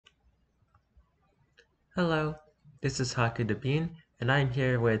Hello, this is Haku the Bean, and I'm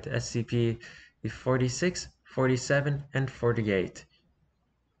here with SCP 46, 47, and 48.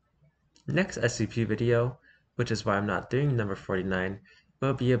 Next SCP video, which is why I'm not doing number 49,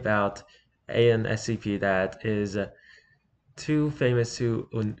 will be about an SCP that is too famous to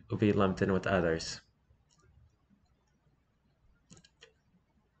be lumped in with others.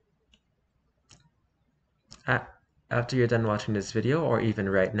 After you're done watching this video, or even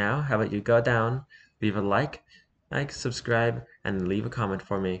right now, how about you go down, leave a like, subscribe, and leave a comment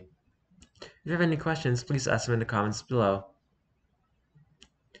for me. If you have any questions, please ask them in the comments below.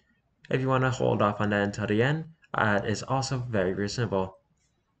 If you want to hold off on that until the end, that is also very reasonable.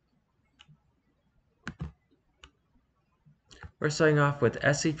 We're starting off with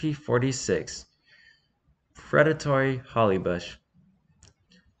SCP-46, Predatory Hollybush.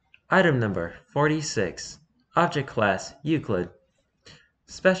 Item number 46. Object Class Euclid.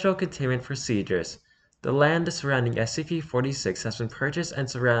 Special Containment Procedures. The land surrounding SCP-46 has been purchased and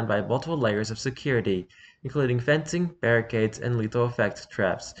surrounded by multiple layers of security, including fencing, barricades, and lethal effect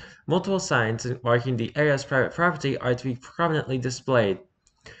traps. Multiple signs marking the area as private property are to be prominently displayed.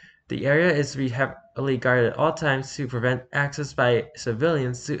 The area is to be heavily guarded at all times to prevent access by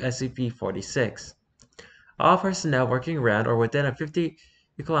civilians to SCP-46. All personnel working around or within a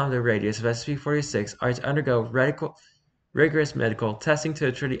 50-kilometer radius of SCP-46 are to undergo rigorous medical testing to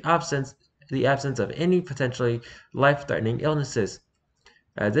ensure the absence of any potentially life-threatening illnesses.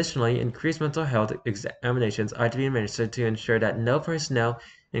 Additionally, increased mental health examinations are to be administered to ensure that no personnel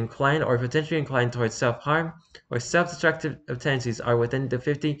inclined or potentially inclined towards self-harm or self-destructive tendencies are within the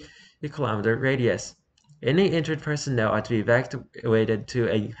 50-kilometer radius. Any injured personnel are to be evacuated to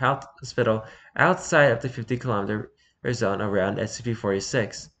a hospital outside of the 50-kilometer zone around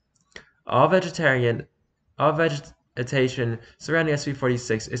SCP-46. All vegetation surrounding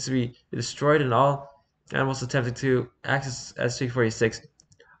SCP-46 is to be destroyed, and all animals attempting to access SCP-46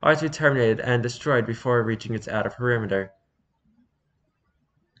 are to be terminated and destroyed before reaching its outer perimeter.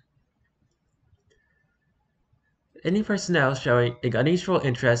 Any personnel showing unusual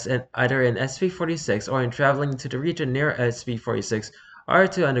interest in either in SCP-46 or in traveling to the region near SCP-46 are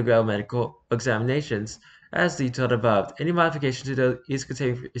to undergo medical examinations. As detailed above, any modifications to these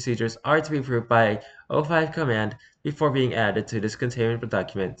containment procedures are to be approved by O5 Command before being added to this containment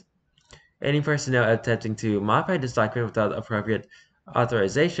document. Any personnel attempting to modify this document without appropriate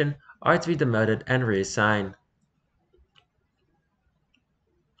authorization are to be demoted and reassigned.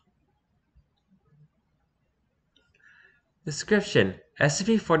 Description: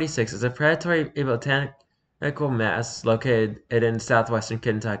 SCP-46 is a predatory botanical mass located in southwestern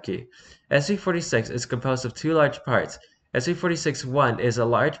Kentucky. SCP-46 is composed of two large parts. SCP-46-1 is a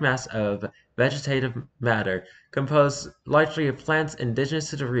large mass of vegetative matter, composed largely of plants indigenous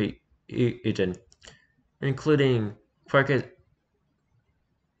to the region, including Quercus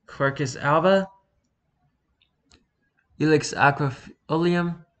alba, Ilex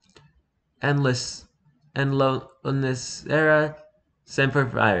aquifolium, and Lonicera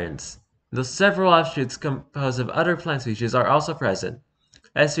sempervirens. Though several offshoots composed of other plant species are also present.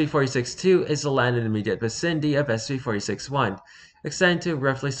 SCP-46-2 is the land in the immediate vicinity of SCP-46-1, extending to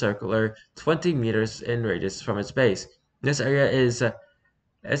roughly circular 20 meters in radius from its base. This area is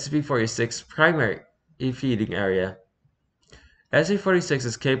SCP-46's primary feeding area. SCP-46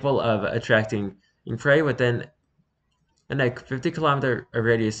 is capable of attracting prey within a 50-kilometer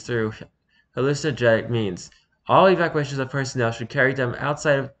radius through hallucinogenic means. All evacuations of personnel should carry them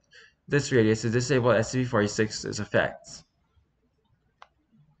outside of this radius to disable SCP-46's effects.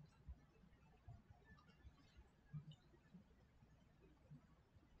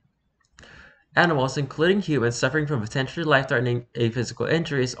 Animals, including humans suffering from potentially life-threatening physical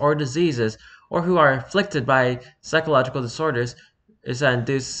injuries or diseases, or who are afflicted by psychological disorders that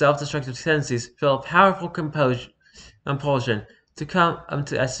induce self-destructive tendencies, feel a powerful compulsion to come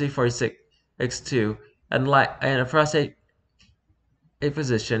to SCP-46-2 and approach a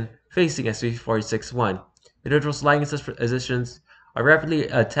position facing SCP-46-1. Individuals lying in such positions are rapidly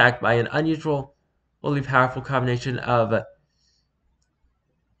attacked by an unusually powerful combination of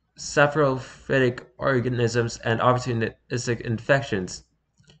saprophytic organisms and opportunistic infections,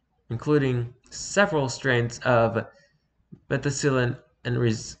 including several strains of methicillin and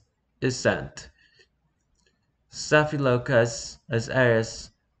resistant Staphylococcus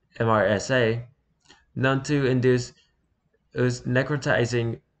aureus (MRSA), known to induce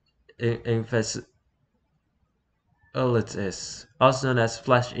necrotizing infestuous, also known as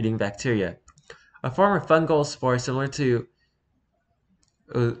flesh-eating bacteria, a form of fungal spore similar to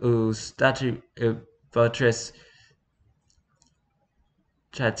Stachybotrys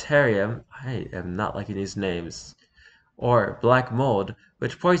Chaterium, I am not liking these names, or black mold,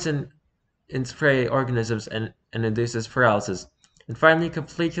 which poison in prey organisms and induces paralysis, and finally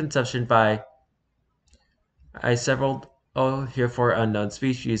complete consumption by several heretofore unknown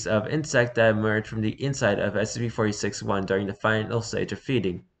species of insect that emerge from the inside of SCP-46-1 during the final stage of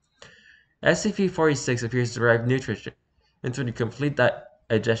feeding. SCP-46 appears to derive nutrition through the complete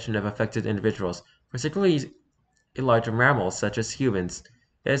digestion of affected individuals, particularly larger mammals such as humans.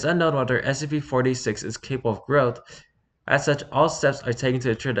 It is unknown whether SCP-46 is capable of growth. As such, all steps are taken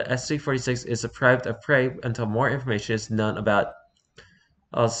to ensure that SCP-46 is deprived of prey until more information is known about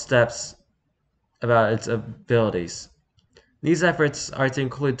all steps about its abilities. These efforts are to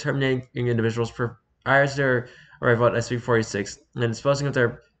include terminating individuals prior to their arrival at SCP-46 and disposing of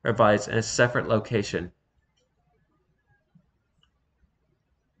their bodies in a separate location.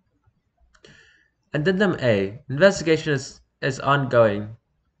 Addendum A. Investigation is ongoing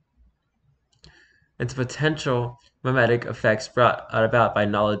into potential mimetic effects brought about by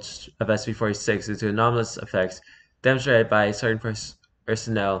knowledge of SCP-46 due to anomalous effects demonstrated by certain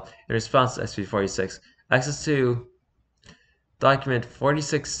personnel in response to SCP-46. Access to document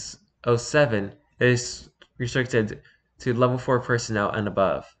 4607 is restricted to level 4 personnel and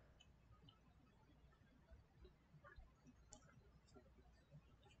above.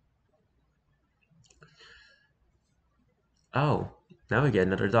 Oh, now we get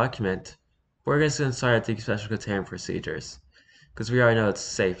another document. We're just going to start at the special containment procedures, because we already know it's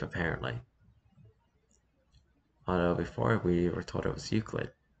safe, apparently. Although before we were told it was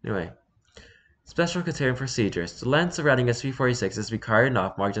Euclid. Anyway, special containment procedures. The land surrounding SCP-46 is required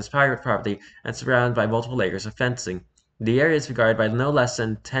enough marked as private property and surrounded by multiple layers of fencing. The area is guarded by no less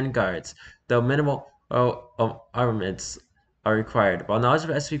than 10 guards, though minimal armaments are required. While knowledge of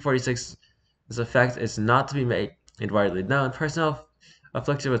SCP-46's effect is not to be made widely known, personnel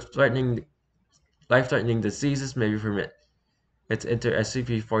afflicted with life-threatening diseases may be permitted to enter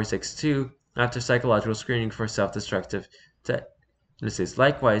SCP-46-2 after psychological screening for self-destructive tendencies.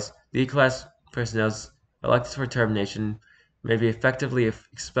 Likewise, the E-Class personnel elected for termination may be effectively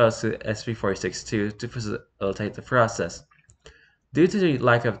exposed to SCP-46-2 to facilitate the process. Due to the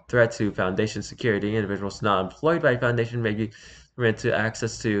lack of threat to Foundation security, individuals not employed by Foundation may be permitted to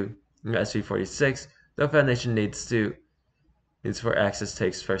access to SCP-46, though Foundation needs for access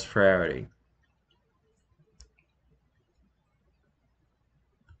takes first priority.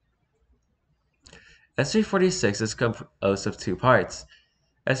 SCP-46 is composed of two parts.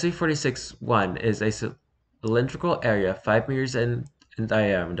 SCP-46-1 is a cylindrical area 5 meters in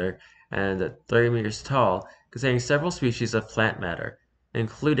diameter and 30 meters tall, containing several species of plant matter,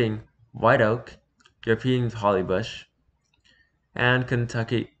 including white oak, European hollybush, and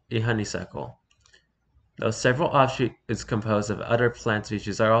Kentucky honeysuckle. Though several offshoots composed of other plant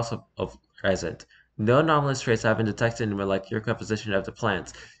species are also present, no anomalous traits have been detected in the molecular composition of the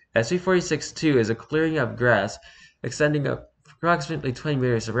plants. SCP-46-2 is a clearing of grass extending approximately 20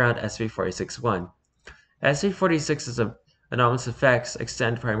 meters around SCP-46-1. SCP-46's anomalous effects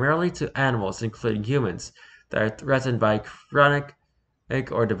extend primarily to animals, including humans, that are threatened by chronic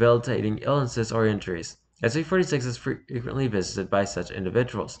or debilitating illnesses or injuries. SCP-46 is frequently visited by such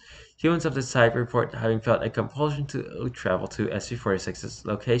individuals. Humans of this type report having felt a compulsion to travel to SCP-46's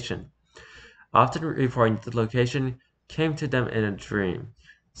location, often reporting that the location came to them in a dream.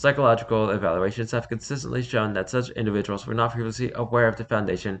 Psychological evaluations have consistently shown that such individuals were not previously aware of the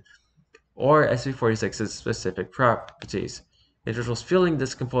Foundation or SCP-46's specific properties. Individuals feeling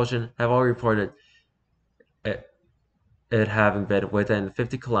this compulsion have all reported it having been within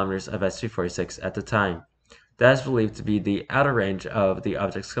 50 kilometers of SCP-46 at the time. That is believed to be the outer range of the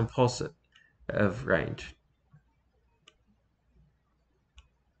object's compulsive range.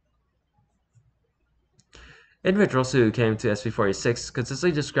 Individuals who came to SCP-46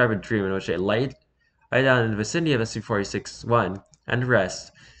 consistently describe a dream in which they lay down in the vicinity of SCP-46-1 and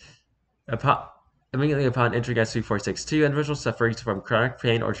rest. Immediately upon entering SCP-46-2, individuals suffering from chronic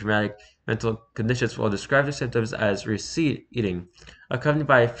pain or traumatic mental conditions will describe their symptoms as receding, accompanied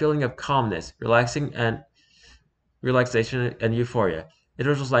by a feeling of calmness, relaxation, and euphoria.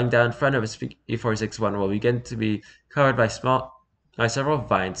 Individuals lying down in front of SCP-46-1 will begin to be covered by several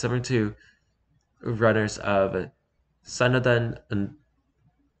vines, similar to runners of Cynodon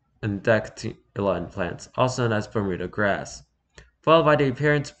and Dactylon plants, also known as Bermuda grass, followed by the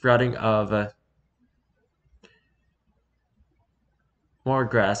apparent sprouting of more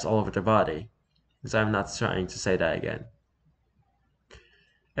grass all over their body, because I'm not trying to say that again.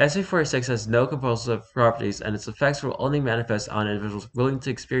 SCP-46 has no compulsive properties, and its effects will only manifest on individuals willing to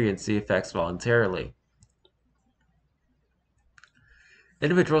experience the effects voluntarily.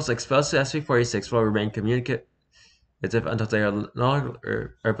 Individuals exposed to SCP-46 will remain communicative until they are no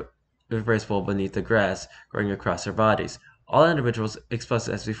longer irreversible beneath the grass growing across their bodies. All individuals exposed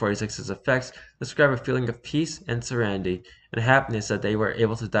to SCP-46's effects describe a feeling of peace and serenity and happiness that they were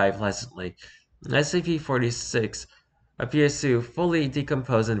able to die pleasantly. SCP-46 appears to fully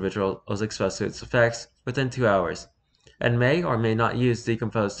decompose individuals exposed to its effects within 2 hours, and may or may not use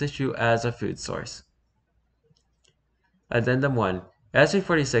decomposed tissue as a food source. Addendum 1.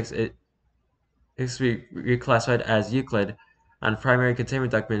 SCP-46 is to be reclassified as Euclid, and primary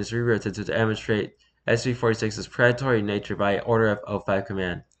containment document is rewritten to demonstrate SCP-46's predatory nature by order of O5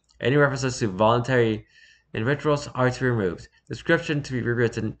 command. Any references to voluntary individuals are to be removed. Description to be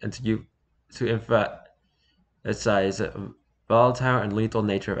rewritten and to emphasize the volatile and lethal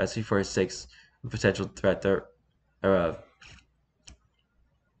nature of SCP-46 and potential threat thereof.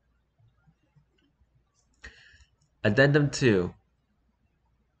 Addendum 2.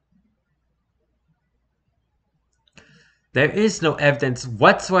 There is no evidence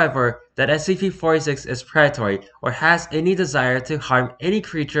whatsoever that SCP-46 is predatory or has any desire to harm any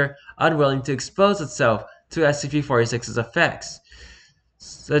creature unwilling to expose itself to SCP-46's effects.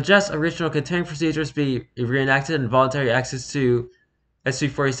 Suggest original containment procedures be reenacted and voluntary access to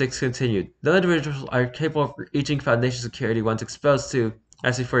SCP-46 continued. No individuals are capable of reaching Foundation security once exposed to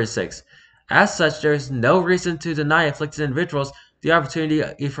SCP-46. As such, there is no reason to deny afflicted individuals the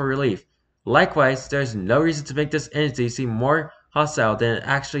opportunity for relief. Likewise, there is no reason to make this entity seem more hostile than it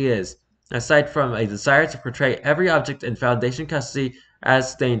actually is, aside from a desire to portray every object in Foundation custody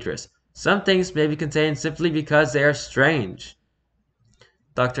as dangerous. Some things may be contained simply because they are strange.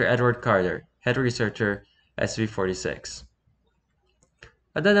 Dr. Edward Carter, Head Researcher, SCP-46.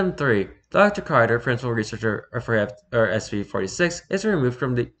 Addendum 3. Dr. Carter, Principal Researcher for SCP-46, is removed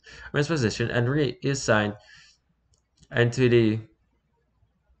from his position and reassigned into the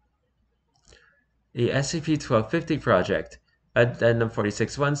SCP-1250 project. Addendum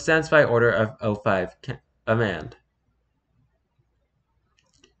 46-1 stands by order of O5 command.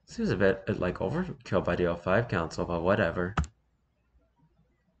 Seems a bit like overkill by the O5 Council, but whatever.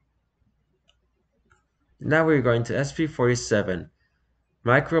 Now we're going to SCP-47,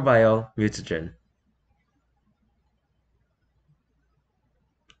 Microbial Mutagen.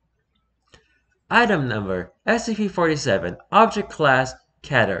 Item number SCP-47, Object Class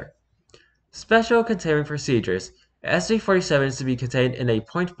Catter. Special Containment Procedures. SCP-47 is to be contained in a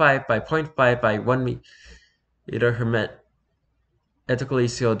 0.5 by 0.5 by 1 meter hermetically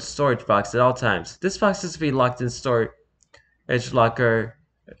sealed storage box at all times. This box is to be locked in storage locker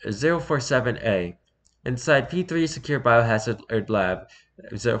 047A inside P3 Secure Biohazard Lab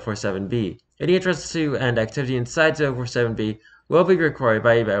 047B. Any entrance to and activity inside 047B will be recorded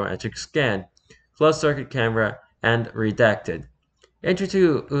by a biometric scan, closed circuit camera, and redacted. Entry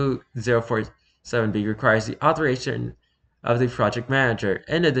to 047B requires the authorization of the project manager,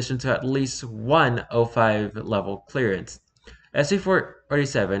 in addition to at least one O5 level clearance.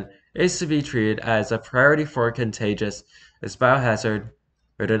 SCP-47 is to be treated as a priority for contagious biohazard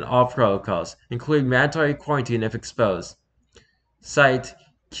within all protocols, including mandatory quarantine if exposed. Site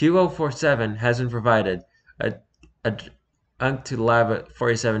Q047 has been provided adjunct to Lab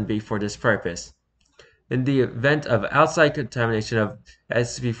 47B for this purpose. In the event of outside contamination of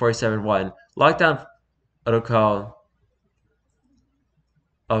SCP-47-1, lockdown protocol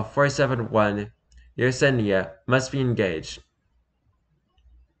of 47-1 Yersinia must be engaged.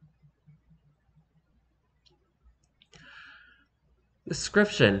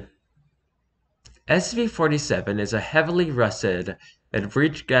 Description: SCP-47 is a heavily rusted and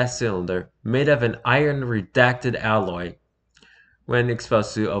breached gas cylinder made of an iron redacted alloy. When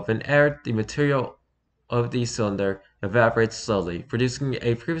exposed to open air, the material of the cylinder evaporates slowly, producing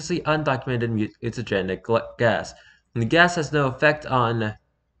a previously undocumented mutagenic gas. The gas has no effect on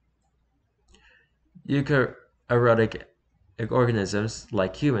eukaryotic organisms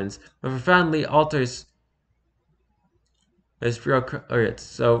like humans, but profoundly alters its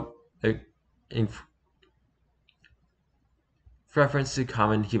in reference to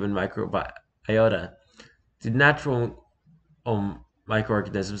common human microbiota, the natural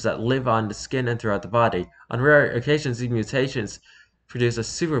microorganisms that live on the skin and throughout the body. On rare occasions, these mutations produce a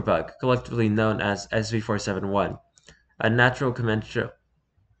superbug, collectively known as SCP-471, a natural commensal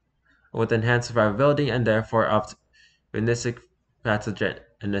with enhanced survivability and therefore opportunistic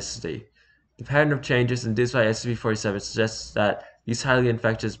pathogenicity. The pattern of changes induced by SCP-47 suggests that these highly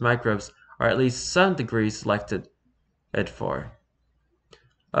infectious microbes are at least some degree selected for.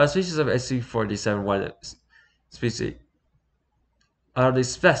 Species of SCP-47-1 species. The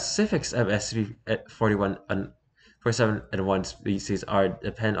specifics of SCP-41 47 and 1 species are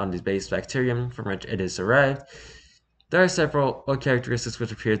depend on the base bacterium from which it is derived. There are several characteristics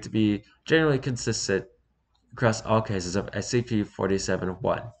which appear to be generally consistent across all cases of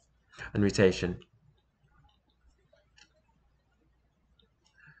SCP-47-1, a mutation.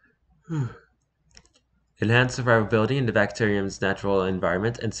 Enhanced survivability in the bacterium's natural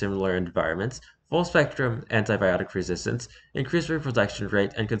environment and similar environments, full-spectrum antibiotic resistance, increased reproduction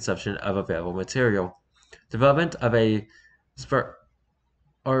rate and consumption of available material, development of a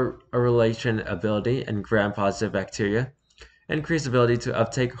relation ability in gram-positive bacteria, increased ability to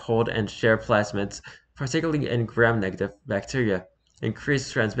uptake, hold, and share plasmids, particularly in gram-negative bacteria,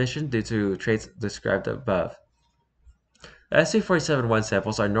 increased transmission due to traits described above. SCP-47-1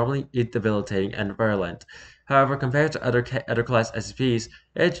 samples are normally debilitating and virulent. However, compared to other class SCPs,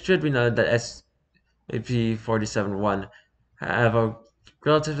 it should be noted that SCP-47-1 have a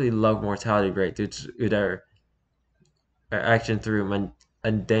relatively low mortality rate due to their action through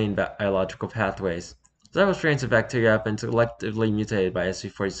mundane biological pathways. Several strains of bacteria have been selectively mutated by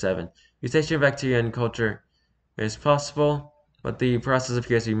SCP-47. Mutation of bacteria in culture is possible, but the process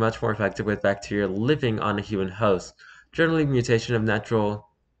appears to be much more effective with bacteria living on a human host. Generally, mutation of natural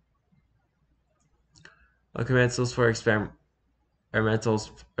commensals for experimental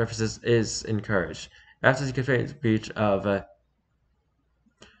purposes is encouraged. After the confirmed breach of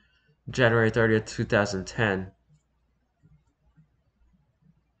January 30th, 2010,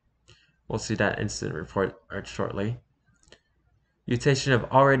 we'll see that incident report shortly. Mutation of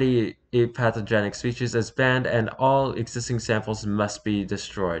already a pathogenic species is banned and all existing samples must be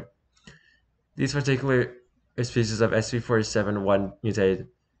destroyed. These particular species of SCP-47-1 mutated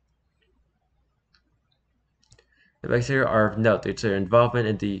the bacteria are of note due to their involvement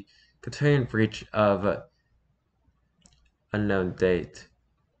in the continuing breach of unknown date.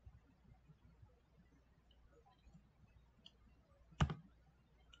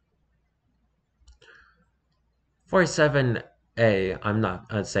 (47A) I'm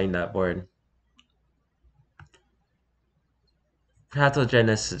not saying that word.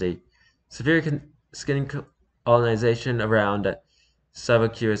 Pathogenicity. Severe skin colonization around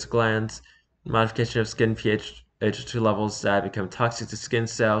subaqueous glands, modification of skin pH H2 levels that become toxic to skin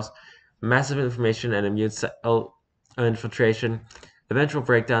cells, massive inflammation and immune cell infiltration, eventual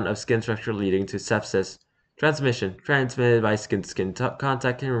breakdown of skin structure leading to sepsis. Transmission. Transmitted by skin-to-skin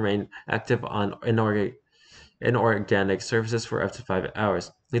contact can remain active on inorganic surfaces for up to 5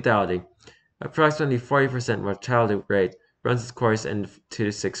 hours. Lethality. Approximately 40% mortality rate runs its course in 2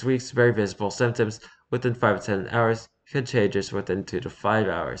 to 6 weeks. Very visible symptoms within 5 to 10 hours. Contagious within 2 to 5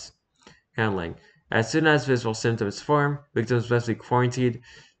 hours. Handling. As soon as visible symptoms form, victims must be quarantined.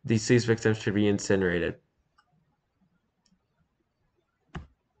 Deceased victims should be incinerated.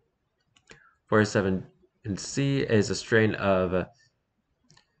 47C is a strain of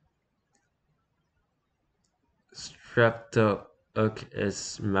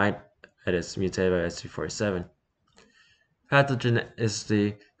Streptococcus mitatus mutated by SCP-47.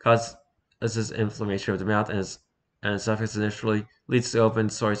 Pathogenicity causes inflammation of the mouth and esophagus initially, leads to open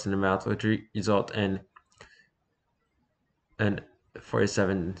sores in the mouth, which result in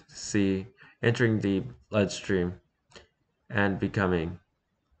 47C entering the bloodstream and becoming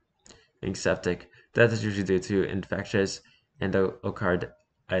septic. Death is usually due to infectious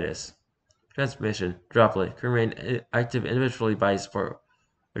endocarditis. Transmission. Droplet can remain active individually by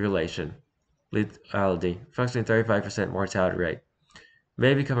sporulation. Lethality. Approximately 35% mortality rate.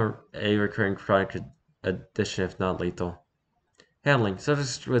 May become a recurring chronic addition if not lethal. Handling.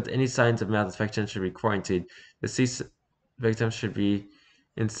 Subjects with any signs of mouth infection should be quarantined. Deceased victims should be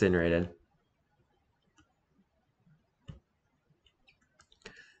incinerated.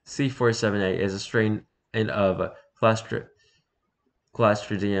 C47A is a strain of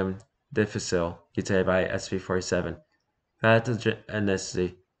Clostridium difficile mutated by SCP-47.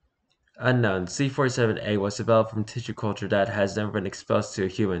 Pathogenicity. Unknown. C47A was developed from tissue culture that has never been exposed to a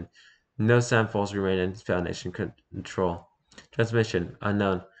human. No samples remain in Foundation control. Transmission.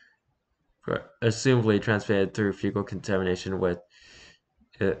 Unknown. Assumably transmitted through fecal contamination with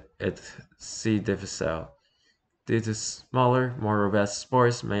C. difficile. Due to smaller, more robust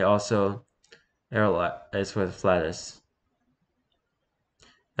spores, may also aerolize with flatus.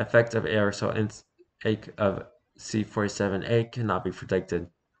 Effect of aerosol intake of C47A cannot be predicted.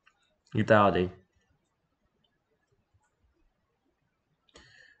 Lethality.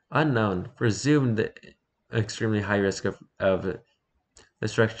 Unknown. Presumed extremely high risk of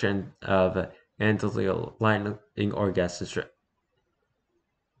destruction of endothelial lining or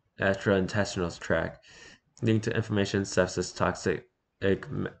gastrointestinal tract, leading to inflammation, sepsis, toxic egg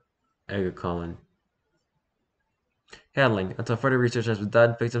colon. Handling. Until further research has been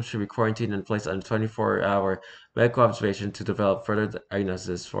done, victims should be quarantined and placed under 24-hour medical observation to develop further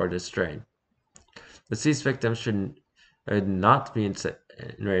diagnosis for this strain. Deceased victims should not be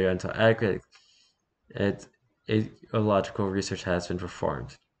incinerated until adequate ecological research has been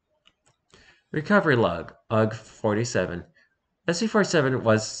performed. Recovery log, UG-47. SCP-47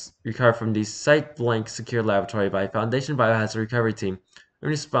 was recovered from the site-blank secure laboratory by Foundation Biohazard Recovery Team in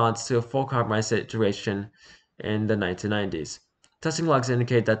response to a full compromise situation in the 1990s. Testing logs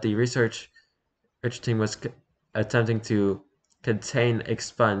indicate that the research team was attempting to contain a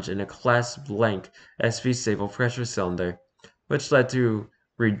sponge in a class-blank SV stable pressure cylinder, which led to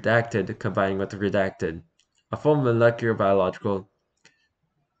redacted combining with redacted. A full molecular biological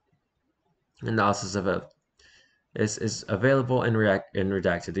analysis of it is available in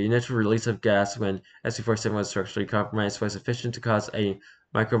redacted. The initial release of gas when SCP-47 was structurally compromised was sufficient to cause a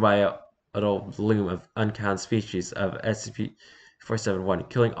microbial bloom of uncounted species of SCP-471,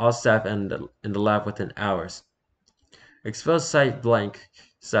 killing all staff in the lab within hours. Exposed site blank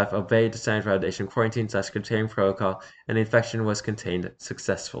staff obeyed the standard Foundation quarantine/containment protocol, and the infection was contained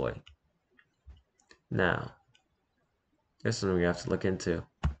successfully. Now, this one we have to look into.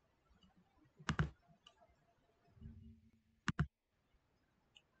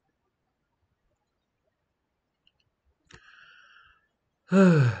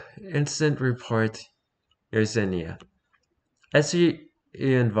 Incident report, Yersinia. SCP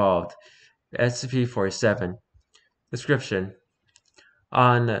involved SCP-47. Description: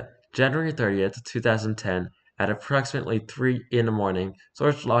 on January 30th, 2010, at approximately 3 in the morning,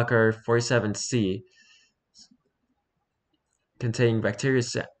 storage locker 47C containing bacteria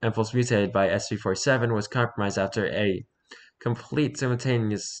samples mutated by SCP-47 was compromised after a complete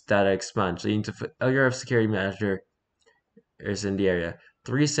simultaneous data expunge, leading to failure of security measures in the area.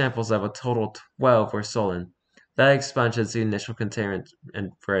 3 samples of a total of 12 were stolen. That expunges the initial containment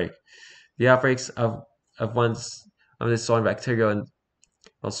and break. The outbreaks of the stolen bacterial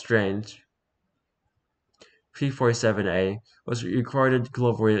strange P47A was recorded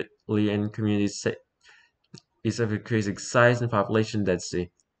globally in communities of increasing size and population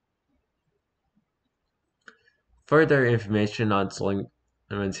density. Further information on stolen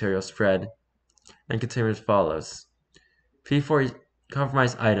material spread and containment follows.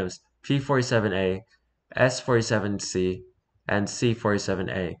 Compromised items P47A, S47C, and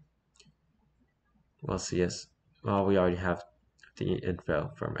C47A. Well, CS. Well, we already have the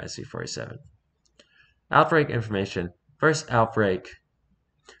info from SC47. Outbreak information. First outbreak.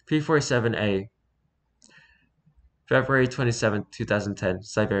 P47A. February 27, 2010.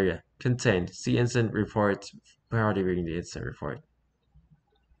 Siberia. Contained. See incident report. We're already reading the incident report.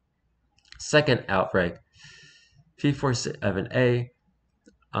 Second outbreak. P47A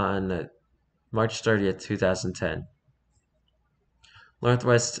on March 30th, 2010.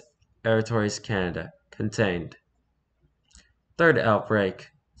 Northwest Territories, Canada. Contained. Third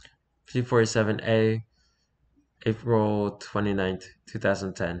outbreak. P47A, April 29th,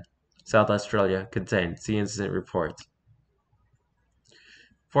 2010. South Australia. Contained. See incident report.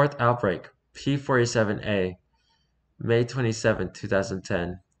 Fourth outbreak. P47A, May 27,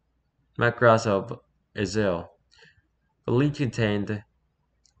 2010. Mount Grasso, Brazil. Believed contained.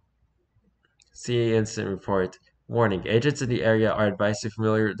 See incident report. Warning: agents in the area are advised to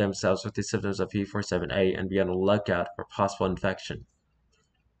familiarize themselves with the symptoms of P47A and be on the lookout for possible infection.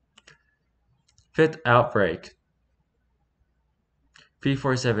 Fifth outbreak.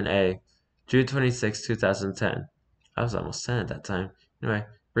 P47A, June 26, 2010. I was almost 10 at that time. Anyway,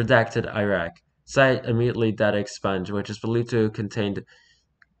 redacted Iraq. Site immediately data expunge, which is believed to have contained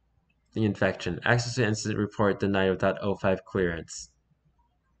the infection. Access to incident report denied without O5 clearance.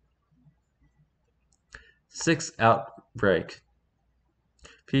 Sixth outbreak.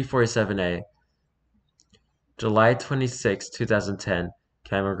 P47A, July 26, 2010,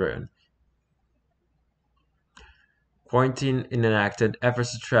 Cameroon. Quarantine enacted.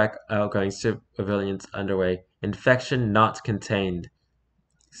 Efforts to track outgoing civilians underway. Infection not contained.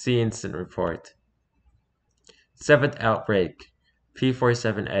 See incident report. Seventh outbreak.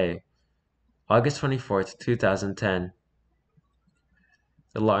 P47A, August 24th, 2010.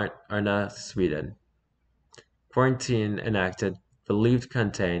 Larna, Sweden. Quarantine enacted. Believed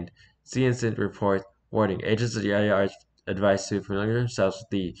contained. See incident report. Warning: agents of the area are advised to familiarize themselves with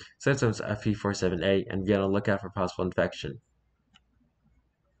the symptoms of P47A and be on the lookout for possible infection.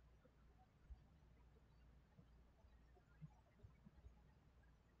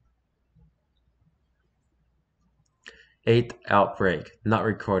 Eighth outbreak, not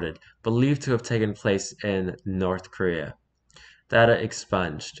recorded, believed to have taken place in North Korea. Data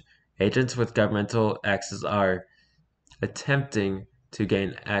expunged. Agents with governmental access are attempting to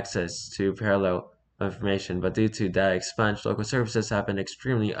gain access to parallel information, but due to data expunged, local services have been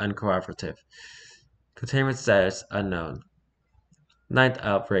extremely uncooperative. Containment status unknown. Ninth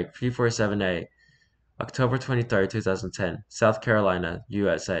outbreak, P47A, October 23, 2010, South Carolina,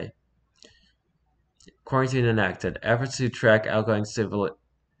 USA. Quarantine enacted. Efforts to track outgoing civilians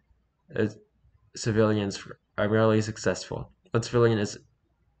are rarely successful. One civilian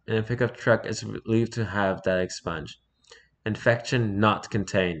in a pickup truck is believed to have data expunged. Infection not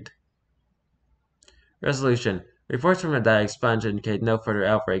contained. Resolution. Reports from a data expunge indicate no further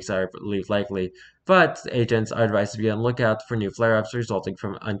outbreaks are believed likely, but agents are advised to be on the lookout for new flare-ups resulting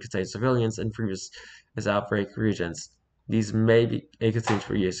from uncontained civilians in previous outbreak regions. These may be continued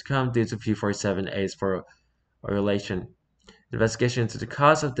for years to come due to P47A's correlation. Investigation into the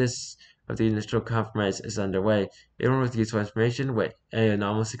cause of the initial compromise is underway. Anyone with useful information will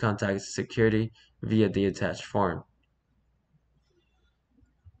anonymously contact security via the attached form.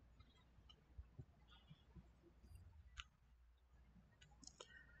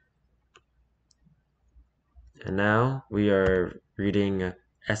 And now we are reading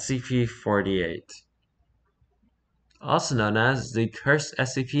SCP-48, also known as the Cursed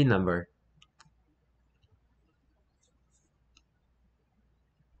SCP number.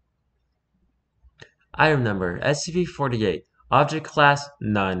 Item number SCP-48, Object Class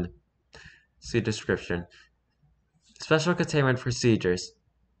None. See description. Special Containment Procedures.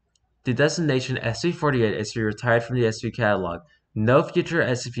 The designation SCP-48 is to be retired from the SCP catalog. No future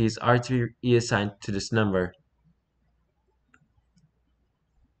SCPs are to be assigned to this number.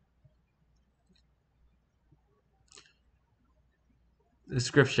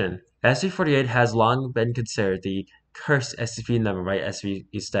 Description. SCP-48 has long been considered the cursed SCP number by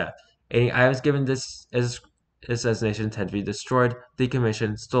SCP staff. Any items given this designation tend to be destroyed,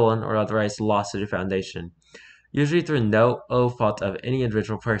 decommissioned, stolen, or otherwise lost to the Foundation, usually through no fault of any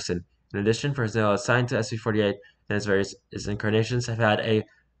individual person. In addition, personnel assigned to SCP-48 and its various incarnations have had a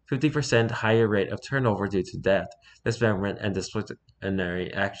 50% higher rate of turnover due to death, dismemberment, and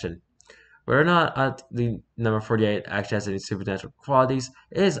disciplinary action. Whether or not the number 48 actually has any supernatural qualities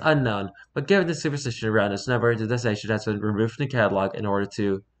is unknown, but given the superstition around this number, the designation has been removed from the catalog in order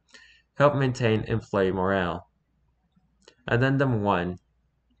to help maintain employee morale. Addendum 1.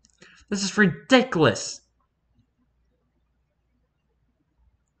 This is ridiculous!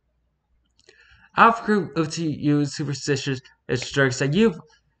 I've proved to you superstitious jerks that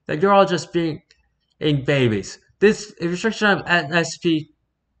you're all just being babies. This restriction of SCP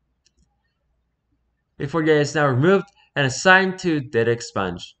 48 is now removed and assigned to data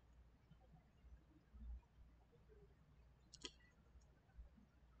expunge.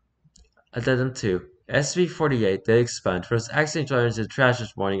 Addendum 2. SCP-48 data expunge was accidentally thrown into the trash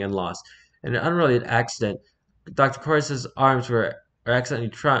this morning and lost. In an unrelated accident, Dr. Corus's arms were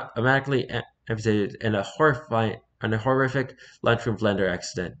accidentally traumatically amputated in a horrific lunchroom blender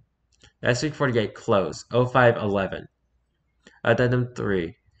accident. SCP-48 close 0511. Addendum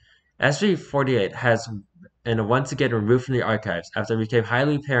 3. SCP-48 has been once again removed from the archives after it became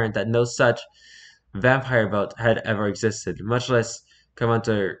highly apparent that no such vampire vote had ever existed, much less come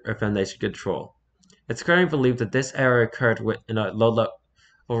under Foundation control. It's currently believed that this error occurred when a low-level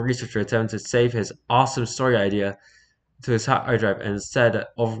researcher attempted to save his awesome story idea to his hard drive and instead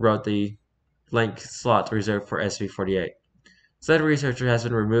overwrote the blank slot reserved for SCP-48. Said researcher has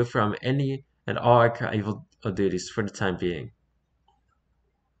been removed from any and all archival duties for the time being.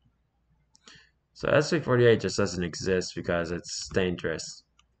 So SCP-48 just doesn't exist because it's dangerous.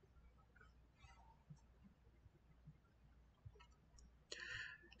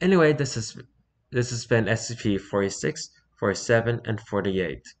 Anyway, this has been SCP-46, 47, and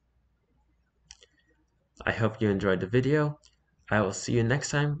 48. I hope you enjoyed the video. I will see you next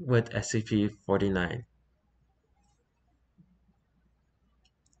time with SCP-49.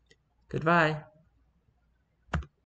 Goodbye.